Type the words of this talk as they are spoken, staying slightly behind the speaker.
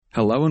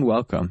Hello and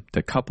welcome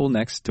to Couple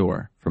Next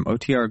Door from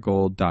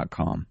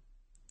OTRGold.com.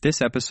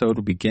 This episode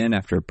will begin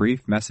after a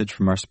brief message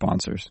from our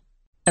sponsors.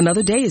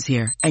 Another day is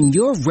here, and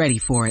you're ready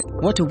for it.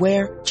 What to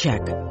wear?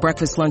 Check.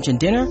 Breakfast, lunch, and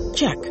dinner?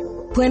 Check.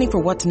 Planning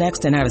for what's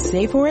next and how to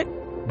save for it?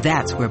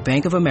 That's where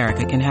Bank of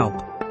America can help.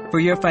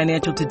 For your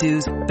financial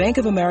to-dos, Bank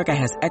of America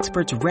has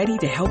experts ready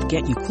to help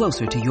get you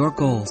closer to your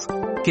goals.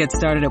 Get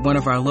started at one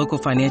of our local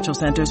financial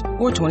centers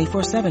or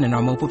 24/7 in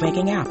our mobile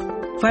banking app.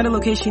 Find a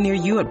location near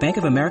you at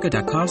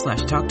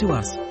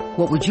bankofamerica.com/talktous.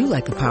 What would you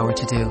like the power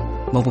to do?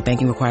 Mobile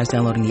banking requires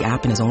downloading the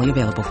app and is only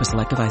available for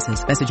select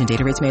devices. Message and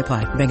data rates may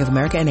apply. Bank of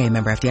America N.A.,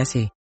 member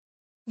FDIC.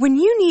 When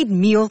you need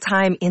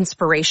mealtime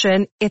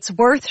inspiration, it's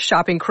worth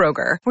shopping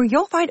Kroger, where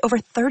you'll find over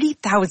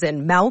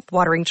 30,000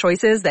 mouth-watering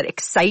choices that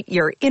excite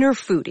your inner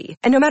foodie.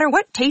 And no matter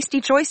what tasty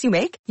choice you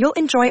make, you'll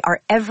enjoy our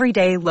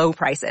everyday low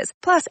prices,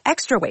 plus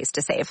extra ways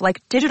to save,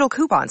 like digital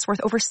coupons worth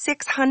over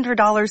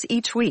 $600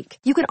 each week.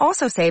 You can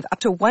also save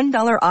up to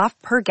 $1 off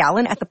per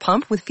gallon at the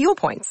pump with fuel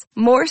points.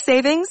 More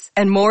savings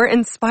and more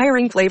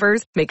inspiring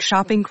flavors make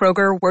shopping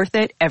Kroger worth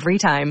it every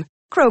time.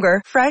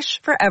 Kroger, fresh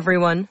for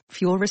everyone.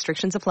 Fuel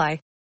restrictions apply.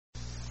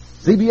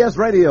 CBS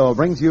Radio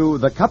brings you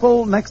The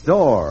Couple Next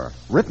Door,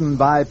 written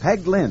by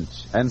Peg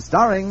Lynch and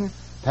starring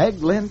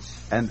Peg Lynch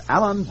and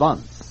Alan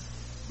Bunce.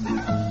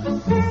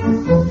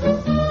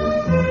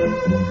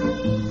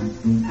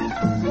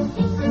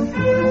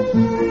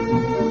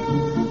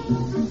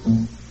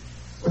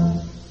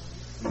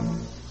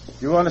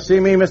 You want to see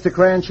me, Mr.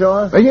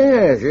 Cranshaw?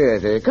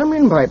 Yes. Come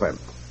in, Piper.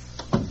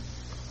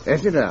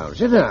 Sit down.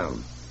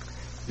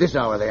 This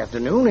hour of the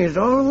afternoon is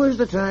always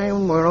the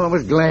time we're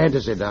always glad to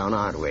sit down,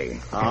 aren't we?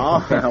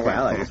 Oh,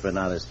 well, I guess we're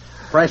not as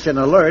fresh and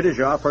alert as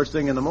you are first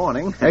thing in the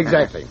morning.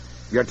 Exactly.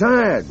 You're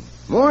tired,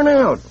 worn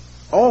out.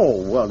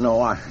 Oh, well, no,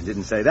 I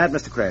didn't say that,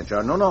 Mr.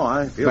 Cranshaw. No,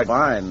 I feel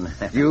fine.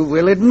 You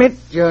will admit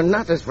you're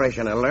not as fresh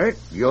and alert,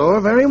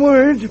 your very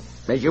words,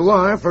 as you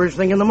are first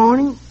thing in the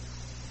morning?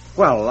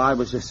 Well, I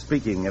was just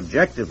speaking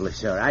objectively,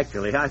 sir.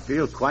 Actually, I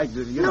feel quite,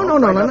 No,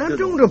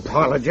 don't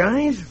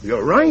apologize.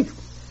 You're right.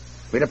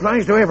 It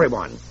applies to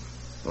everyone.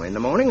 In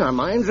the morning, our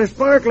minds are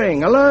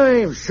sparkling,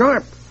 alive,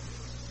 sharp.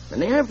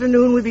 In the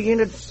afternoon, we begin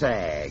to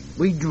sag.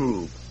 We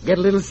droop, get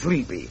a little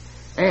sleepy.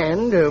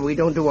 And we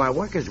don't do our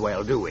work as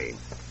well, do we?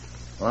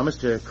 Well,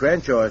 Mr.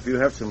 Cranshaw, if you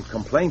have some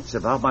complaints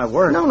about my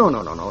work... No,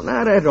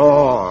 not at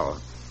all.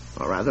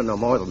 Or rather, no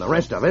more than the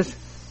rest of us.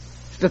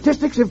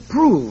 Statistics have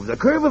proved the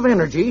curve of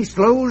energy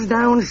slows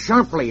down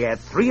sharply at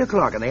 3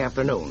 o'clock in the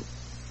afternoon.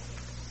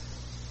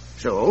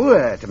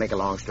 So, to make a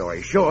long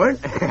story short...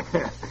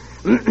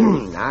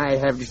 I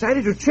have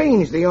decided to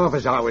change the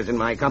office hours in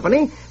my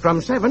company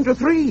from 7 to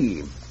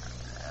 3.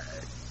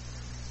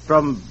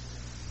 From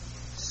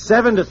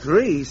 7 to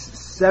 3?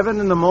 7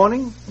 in the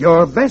morning?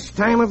 Your best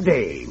time of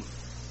day.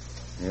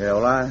 Yeah,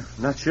 well, I'm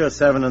not sure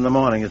 7 in the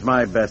morning is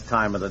my best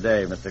time of the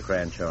day, Mr.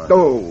 Cranshaw.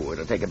 Oh,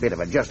 it'll take a bit of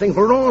adjusting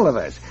for all of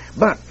us.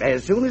 But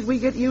as soon as we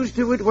get used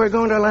to it, we're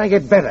going to like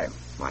it better.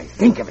 Why,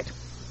 think of it.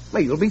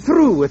 Well, you'll be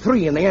through at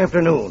 3 in the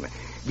afternoon,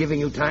 giving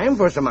you time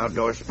for some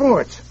outdoor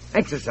sports,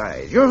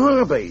 exercise, your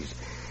hobbies,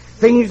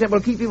 things that will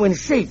keep you in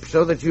shape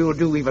so that you'll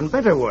do even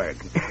better work.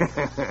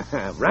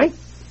 Right?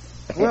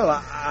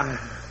 Well,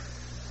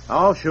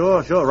 oh,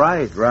 sure,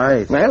 right.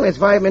 Well, it's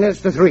 5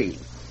 minutes to 3.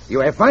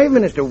 You have 5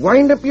 minutes to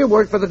wind up your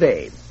work for the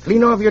day,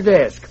 clean off your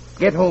desk,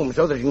 get home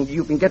so that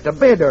you can get to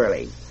bed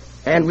early.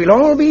 And we'll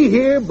all be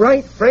here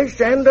bright, fresh,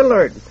 and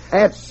alert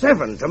at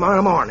 7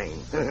 tomorrow morning.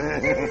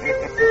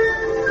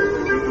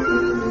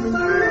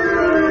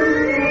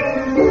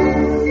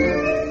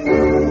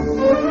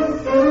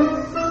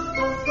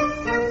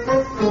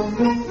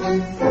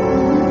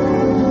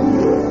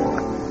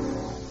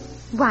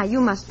 Why,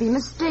 you must be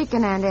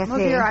mistaken, Aunt Effie. Well,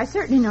 dear, I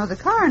certainly know the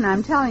car, and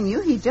I'm telling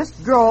you, he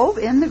just drove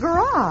in the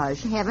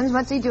garage. Heavens,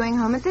 what's he doing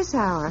home at this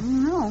hour? I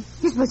don't know.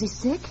 You suppose he's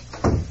sick?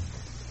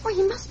 Well,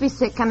 he must be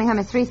sick coming home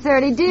at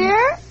 3:30,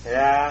 dear.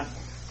 Yeah?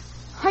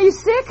 Are you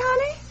sick,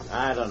 honey?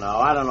 I don't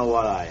know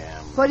what I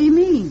am. What do you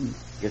mean?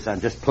 Guess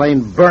I'm just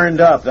plain burned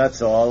up,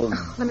 that's all.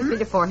 Let me feel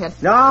your forehead.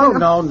 No.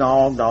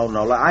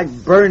 I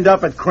burned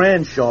up at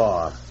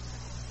Cranshaw.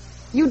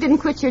 You didn't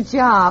quit your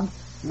job.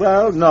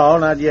 Well, no,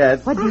 not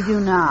yet. What do you do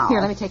now?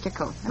 Here, let me take your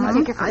coat.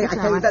 Take your coat. I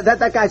tell you,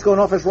 that guy's going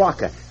off his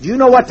rocker. Do you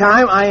know what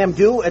time I am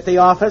due at the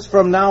office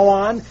from now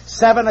on?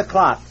 7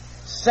 o'clock.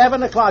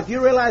 7 o'clock.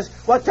 You realize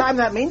what time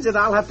that means? That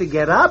I'll have to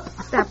get up?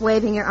 Stop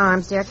waving your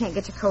arms, dear. I can't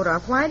get your coat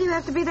off. Why do you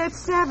have to be there at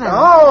 7?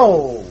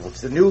 Oh,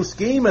 it's the new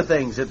scheme of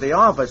things at the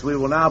office. We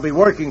will now be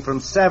working from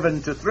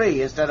 7 to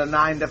 3 instead of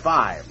 9 to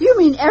 5. You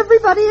mean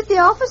everybody at the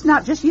office,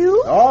 not just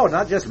you? Oh,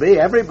 not just me.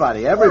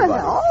 Everybody.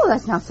 Well,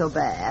 that's not so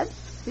bad.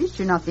 At least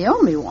you're not the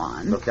only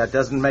one. Look, that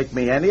doesn't make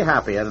me any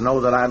happier to know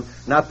that I'm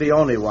not the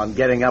only one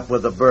getting up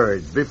with the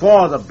birds.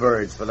 Before the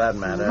birds, for that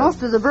matter.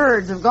 Most of the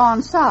birds have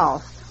gone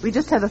south. We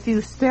just have a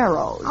few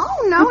sparrows.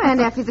 Oh, no, Aunt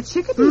Effie. The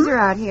chickadees are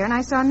out here, and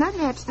I saw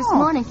Nuthatch this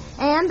morning.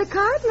 And the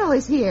cardinal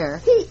is here.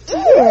 He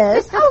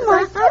is? Oh,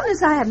 my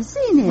goodness, I haven't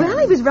seen him. Well,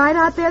 he was right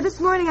out there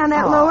this morning on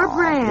that lower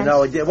branch.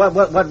 You know,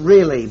 what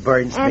really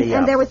burns me up?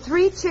 And there were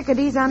 3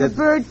 chickadees on the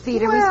bird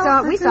feeder.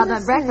 We saw them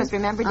at breakfast,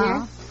 remember,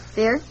 dear?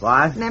 Dear?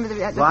 What? Remember the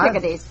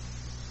chickadees?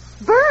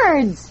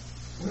 Birds!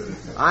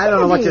 I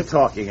don't know what you're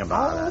talking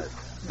about.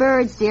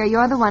 Birds, dear.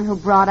 You're the one who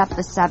brought up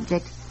the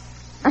subject.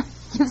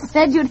 You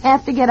said you'd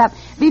have to get up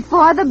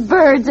before the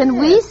birds, and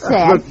we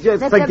said... Look,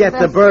 just forget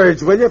the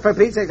birds, will you? For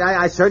Pete's sake,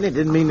 I certainly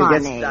didn't mean to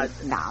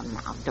get... Now,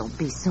 don't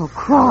be so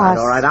cross.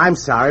 All right, I'm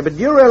sorry, but do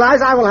you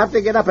realize I will have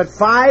to get up at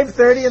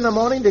 5:30 in the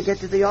morning to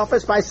get to the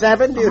office by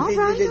 7? All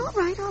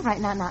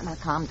right. Now,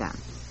 calm down.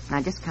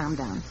 Now, just calm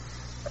down.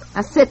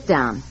 Now, sit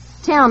down.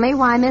 Tell me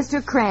why Mr.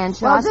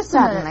 Cranshaw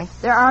suddenly...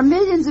 There are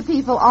millions of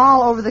people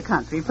all over the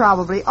country,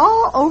 probably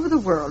all over the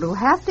world, who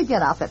have to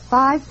get up at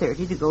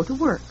 5:30 to go to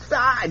work.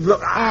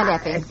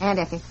 Aunt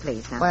Effie,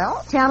 please now.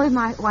 Well? Tell me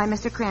why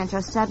Mr.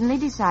 Cranshaw suddenly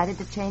decided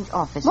to change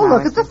office Well,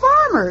 hours. look at the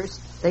farmers.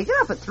 They get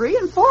up at 3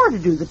 and 4 to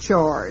do the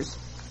chores.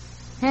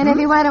 Aunt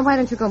Effie, why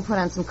don't you go and put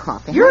on some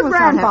coffee? Your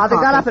grandfather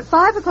got up at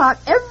 5 o'clock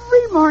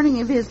every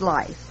morning of his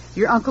life.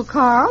 Your Uncle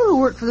Carl, who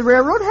worked for the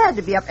railroad, had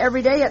to be up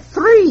every day at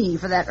 3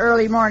 for that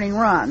early morning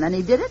run, and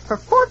he did it for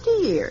 40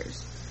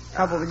 years.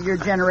 Trouble with your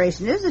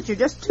generation is that you're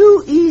just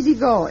too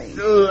easygoing.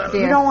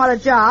 You don't want a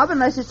job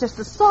unless it's just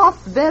a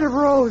soft bed of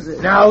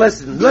roses. Now,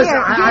 listen,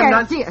 I'm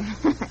not... Dear.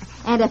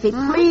 Aunt Effie,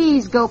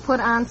 please go put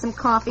on some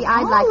coffee.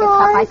 I'd like a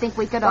cup. I think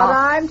we could all... But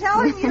I'm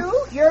telling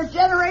you, your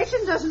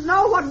generation doesn't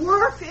know what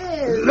work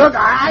is. Look,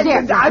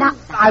 I'm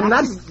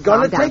not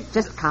going to take...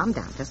 Just calm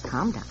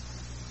down.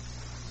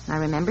 Now,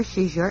 remember,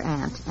 she's your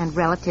aunt, and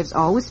relatives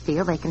always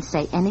feel they can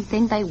say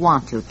anything they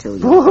want to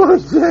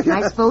you.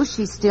 I suppose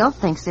she still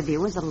thinks of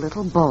you as a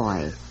little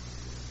boy.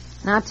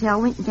 Now,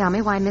 tell me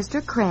why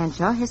Mr.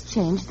 Cranshaw has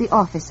changed the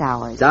office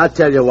hours. I'll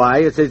tell you why.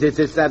 It's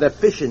that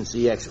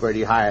efficiency expert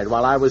he hired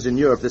while I was in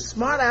Europe. The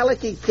smart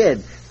alecky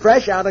kid,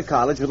 fresh out of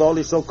college with all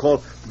these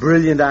so-called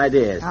brilliant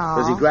ideas.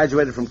 Because he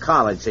graduated from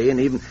college, see, and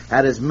even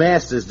had his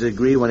master's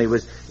degree when he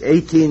was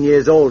 18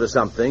 years old or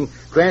something.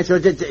 Cranshaw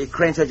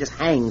just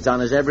hangs on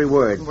his every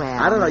word. Well,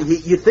 I don't know.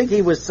 You think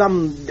he was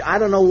I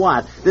don't know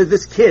what. There's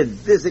a kid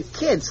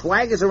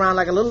swaggers around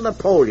like a little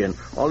Napoleon.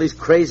 All these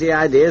crazy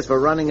ideas for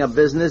running a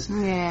business.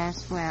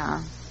 Yes,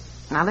 well,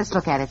 now let's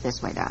look at it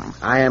this way, darling.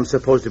 I am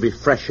supposed to be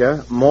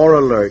fresher, more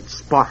alert,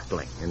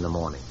 sparkling in the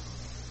morning.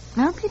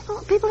 No,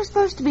 people are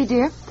supposed to be,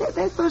 dear.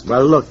 They're supposed to.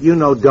 Well, look, you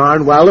know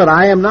darn well that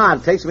I am not.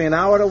 It takes me an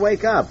hour to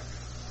wake up.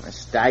 I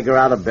stagger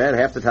out of bed.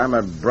 Half the time I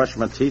brush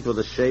my teeth with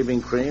a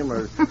shaving cream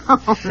or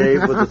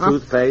shave with a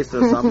toothpaste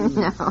or something.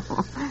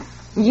 No.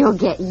 You'll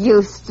get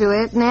used to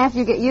it. And after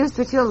you get used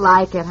to it, you'll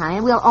like it,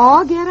 honey. We'll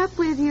all get up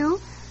with you.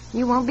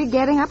 You won't be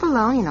getting up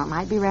alone. You know, it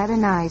might be rather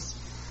nice.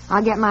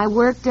 I'll get my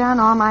work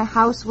done, all my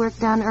housework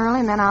done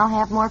early, and then I'll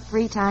have more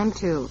free time,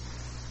 too.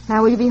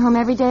 Now, will you be home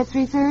every day at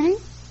 3:30?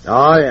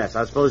 Oh, yes.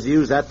 I'm supposed to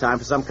use that time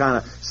for some kind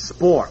of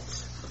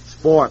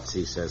sports,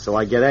 he says, so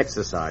I get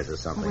exercise or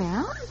something.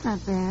 Well, that's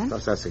not bad.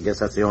 I guess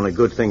that's the only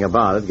good thing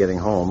about it, getting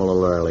home a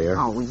little earlier.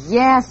 Oh,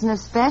 yes, and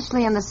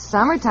especially in the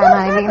summertime,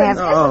 honey. We can have...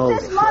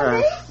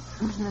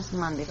 Isn't this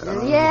Monday? This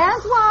Monday.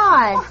 Yes,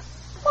 why?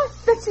 Why,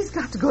 Betsy's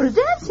got to go to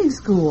dancing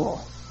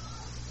school.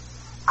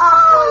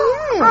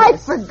 Oh, yes. I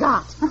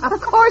forgot.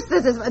 Of course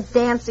this is a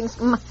dancing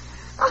school.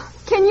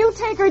 Can you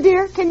take her,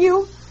 dear? Can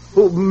you?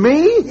 Who,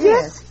 me?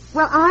 Yes.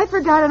 Well, I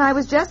forgot, and I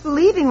was just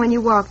leaving when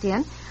you walked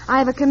in. I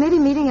have a committee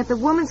meeting at the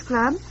Women's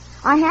Club.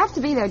 I have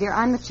to be there, dear.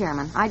 I'm the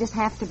chairman. I just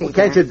have to be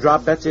there. Can't you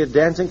drop Betsy at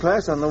dancing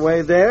class on the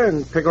way there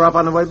and pick her up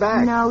on the way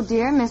back? No,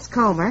 dear. Miss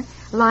Comer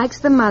likes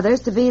the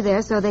mothers to be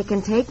there so they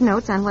can take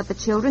notes on what the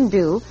children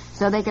do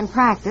so they can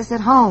practice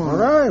at home. All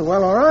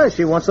right.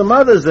 She wants the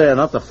mothers there,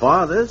 not the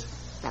fathers.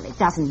 Well, it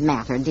doesn't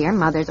matter, dear,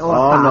 mothers or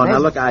fathers. fathers. No, now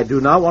look, I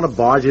do not want to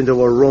barge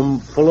into a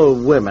room full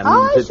of women.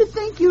 I should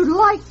think you'd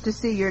like to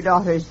see your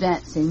daughter's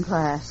dancing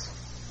class.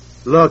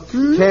 Look,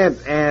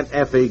 can't Aunt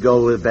Effie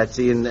go with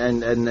Betsy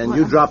and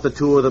you drop the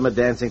two of them at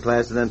dancing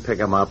class and then pick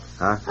them up,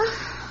 huh?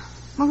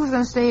 Well, who's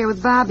going to stay here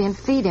with Bobby and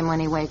feed him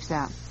when he wakes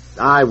up?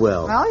 I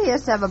will. Well, he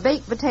has to have a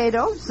baked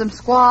potato, some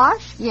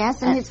squash.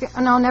 Yes, and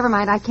no, never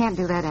mind. I can't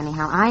do that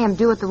anyhow. I am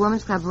due at the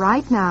Women's Club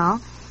right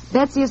now.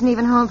 Betsy isn't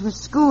even home from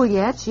school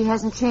yet. She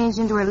hasn't changed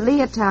into her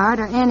leotard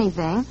or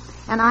anything.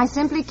 And I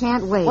simply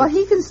can't wait. Well,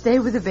 he can stay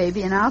with the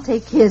baby, and I'll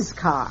take his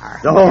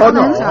car. No,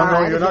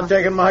 you're not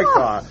taking my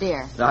car.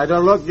 Dear. I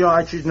don't look,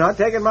 she's not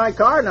taking my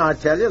car now, I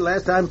tell you.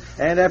 Last time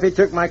Aunt Effie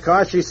took my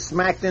car, she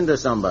smacked into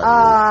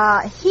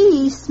somebody.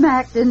 He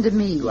smacked into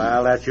me.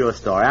 Well, that's your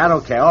story. I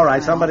don't care. All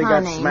right, somebody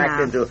got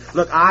smacked into.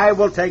 Look, I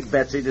will take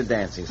Betsy to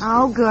dancing school.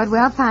 Oh, good.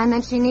 Well, fine.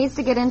 Then she needs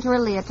to get into her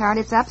leotard.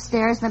 It's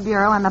upstairs in the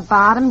bureau on the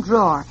bottom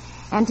drawer.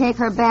 And take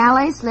her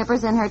ballet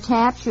slippers and her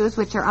tap shoes,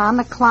 which are on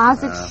the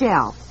closet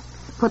shelf.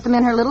 Put them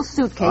in her little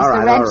suitcase,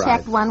 the red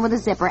checked one with a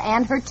zipper,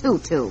 and her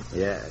tutu.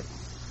 Yeah.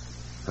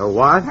 Her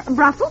what?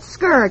 Ruffled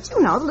skirts.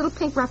 You know, the little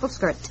pink ruffled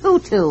skirt.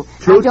 Tutu.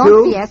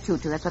 Tutu? Yes,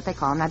 tutu. That's what they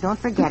call them. Now, don't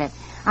forget it.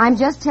 I'm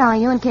just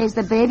telling you in case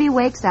the baby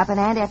wakes up and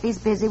Aunt Effie's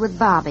busy with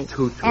Bobby.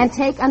 Tutu. And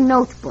take a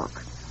notebook.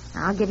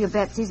 I'll give you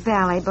Betsy's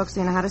ballet book so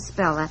you know how to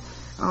spell that.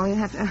 Oh, you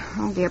have to...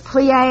 Oh, dear.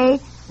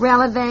 Plie,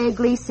 releve,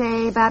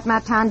 glisse, bat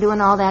matin,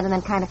 and all that, and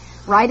then kind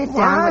of write it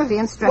down with the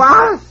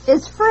instructions. What?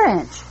 It's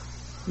French.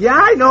 Yeah,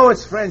 I know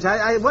it's French.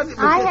 I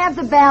have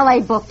the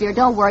ballet book, dear.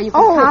 Don't worry. You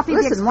can copy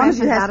the listen, one of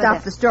you has out stopped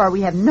of the store.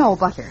 We have no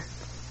butter.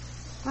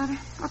 Butter?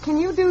 Oh, can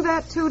you do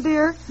that too,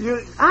 dear?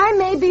 I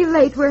may be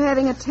late. We're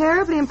having a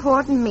terribly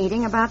important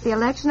meeting about the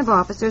election of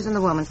officers in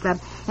the Women's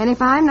Club. And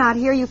if I'm not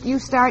here, you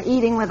start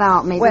eating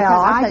without me. Well,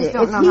 I just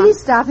don't know if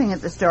he's stopping at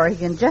the store, he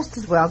can just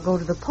as well go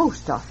to the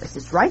post office.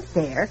 It's right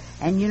there.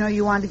 And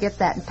you want to get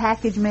that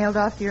package mailed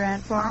off to your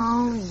Aunt Flora?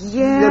 Oh,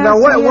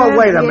 yes.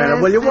 Wait a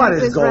minute, will you? What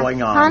is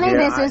going on, Honey,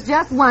 dear? this is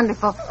just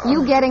wonderful.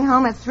 You getting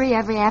home at 3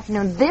 every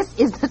afternoon. This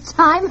is the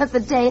time of the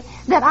day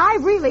that I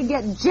really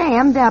get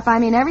jammed up. I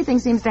mean, everything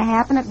seems to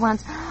happen at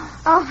once.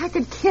 Oh, I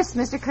could kiss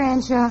Mr.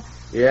 Crenshaw.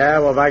 Yeah,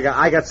 well,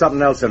 I got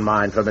something else in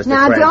mind for Mr.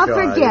 Now, Crenshaw.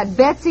 don't forget,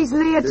 Betsy's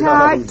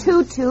leotard,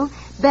 tutu,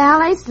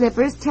 ballet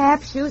slippers,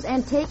 tap shoes,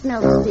 and take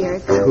notes, dear.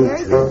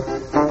 Very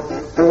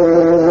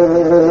good.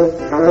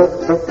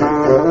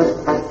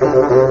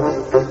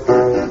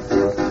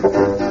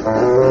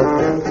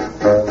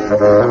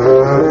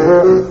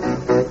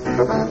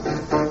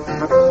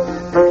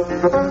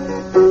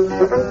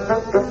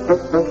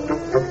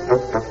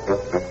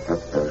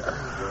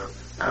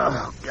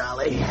 Oh,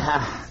 golly.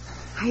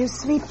 Are you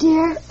asleep,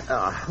 dear?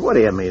 What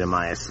do you mean, am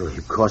I asleep?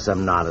 Of course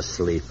I'm not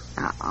asleep.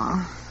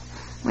 Uh-oh.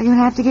 Well, you'll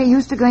have to get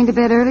used to going to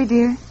bed early,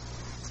 dear.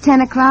 It's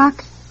 10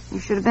 o'clock. You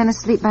should have been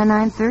asleep by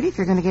 9:30 if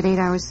you're going to get 8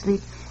 hours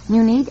sleep.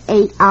 You need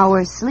 8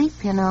 hours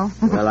sleep, you know.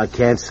 Well, I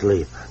can't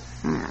sleep.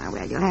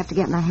 Well, you'll have to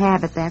get in the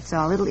habit, that's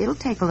all. It'll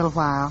take a little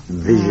while.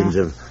 Visions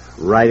of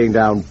writing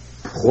down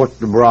porte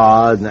de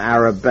bras and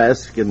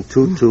arabesque and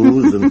tutus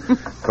and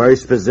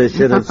first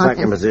position and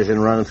second position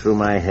running through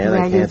my head. Well,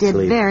 I can't you did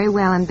sleep. very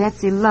well, and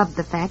Betsy loved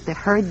the fact that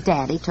her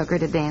daddy took her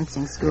to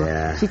dancing school.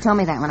 Yeah. She told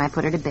me that when I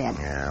put her to bed.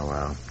 Yeah,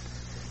 well.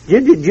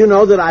 Did you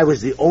know that I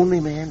was the only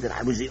man? That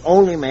I was the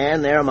only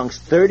man there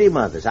amongst 30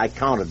 mothers. I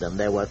counted them.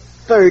 There were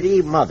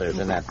 30 mothers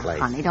in that place.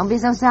 Honey, don't be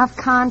so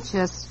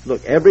self-conscious.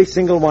 Look, every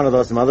single one of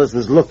those mothers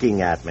was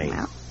looking at me.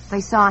 Well,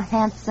 they saw a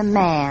handsome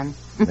man.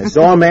 They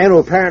saw a man who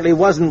apparently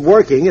wasn't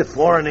working at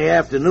 4 in the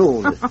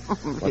afternoon.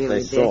 What Really they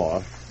did.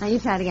 saw. Now, you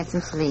try to get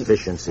some sleep.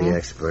 Efficiency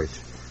experts.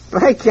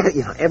 But I can't,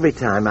 every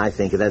time I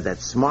think of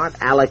that smart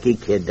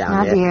alecky kid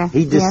down there, dear.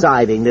 he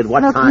deciding that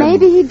what Look, time...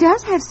 maybe he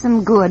does have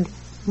some good,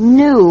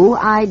 new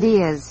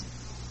ideas.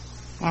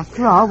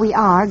 After all, we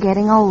are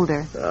getting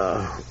older.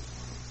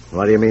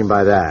 What do you mean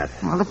by that?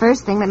 Well, the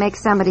first thing that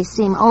makes somebody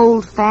seem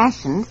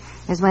old-fashioned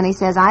is when he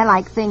says, I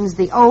like things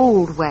the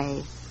old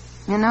way.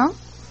 You know?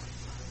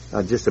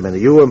 Now, just a minute.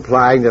 Are you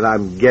implying that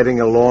I'm getting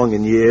along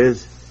in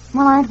years?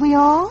 Well, aren't we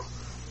all?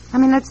 I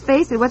mean, let's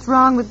face it, what's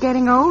wrong with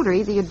getting older?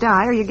 Either you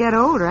die or you get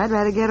older. I'd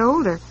rather get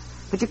older.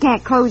 But you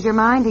can't close your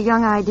mind to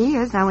young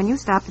ideas. Now, when you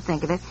stop to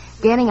think of it,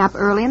 getting up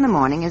early in the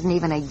morning isn't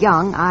even a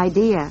young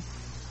idea.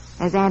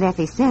 As Aunt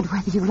Effie said,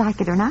 whether you like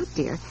it or not,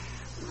 dear,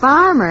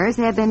 farmers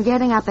have been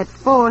getting up at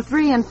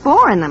 3 and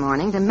 4 in the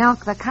morning to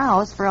milk the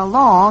cows for a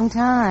long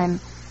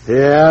time.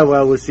 Yeah,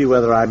 well, we'll see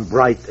whether I'm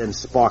bright and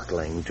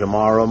sparkling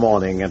tomorrow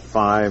morning at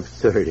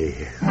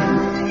 5:30.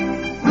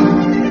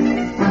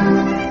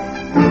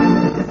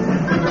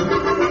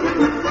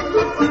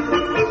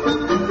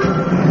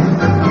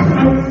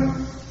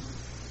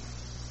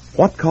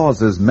 What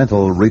causes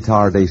mental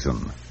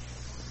retardation?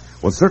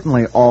 Well,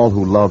 certainly all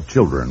who love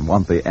children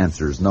want the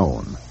answers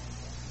known.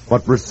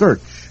 But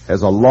research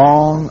has a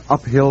long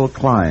uphill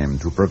climb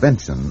to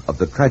prevention of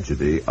the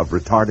tragedy of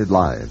retarded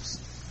lives.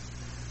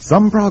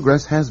 Some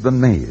progress has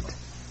been made,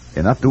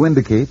 enough to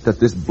indicate that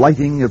this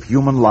blighting of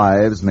human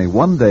lives may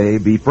one day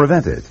be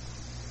prevented.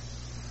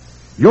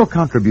 Your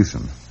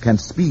contribution can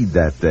speed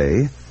that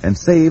day and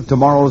save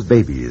tomorrow's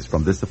babies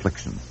from this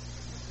affliction.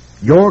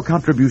 Your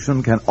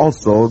contribution can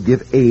also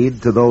give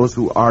aid to those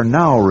who are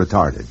now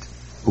retarded,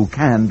 who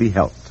can be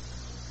helped.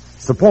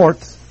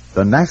 Support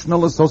the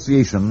National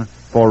Association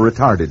for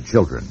Retarded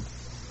Children.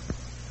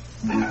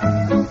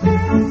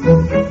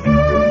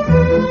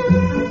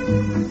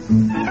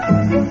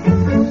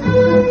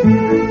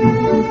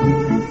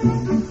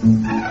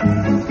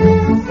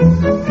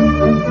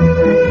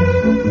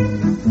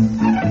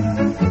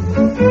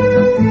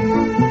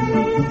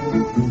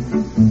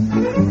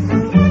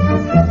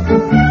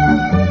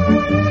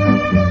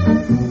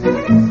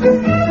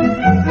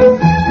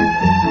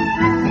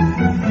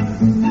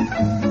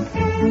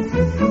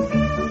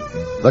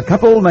 The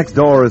Couple Next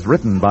Door is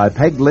written by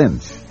Peg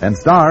Lynch and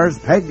stars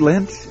Peg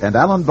Lynch and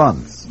Alan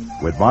Bunce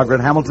with Margaret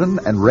Hamilton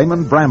and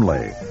Raymond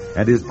Bramley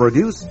and is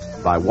produced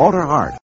by Walter Hart.